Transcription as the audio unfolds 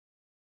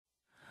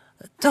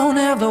Don't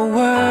have the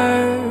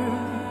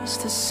words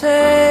to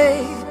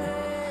say,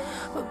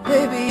 but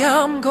baby,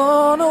 I'm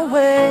gone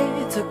away.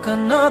 Took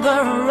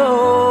another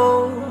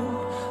road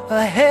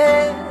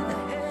ahead,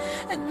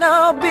 and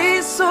I'll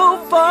be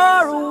so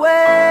far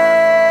away.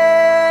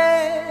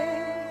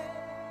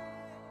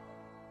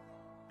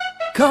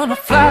 Gonna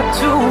fly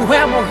to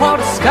where my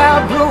water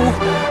sky blue,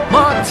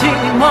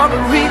 martini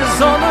margaritas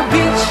on the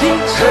beach.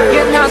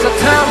 Yeah, now's the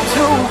time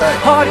to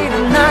party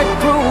the night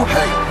through.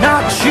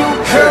 Not you,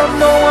 girl,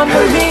 no, I'm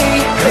with me.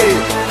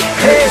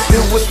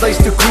 It was nice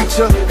to greet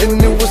ya,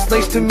 and it was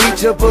nice to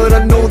meet ya, but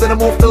I know that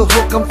I'm off the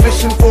hook. I'm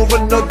fishing for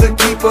another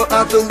keeper.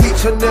 I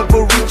delete ya,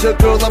 never reach ya.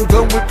 Girl, I'm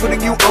done with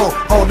putting you on.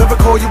 I'll never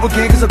call you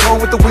again, cause I'm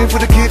gone with the wind for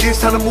the kid.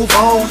 It's time to move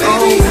on.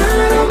 Baby,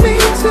 I don't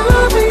mean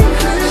to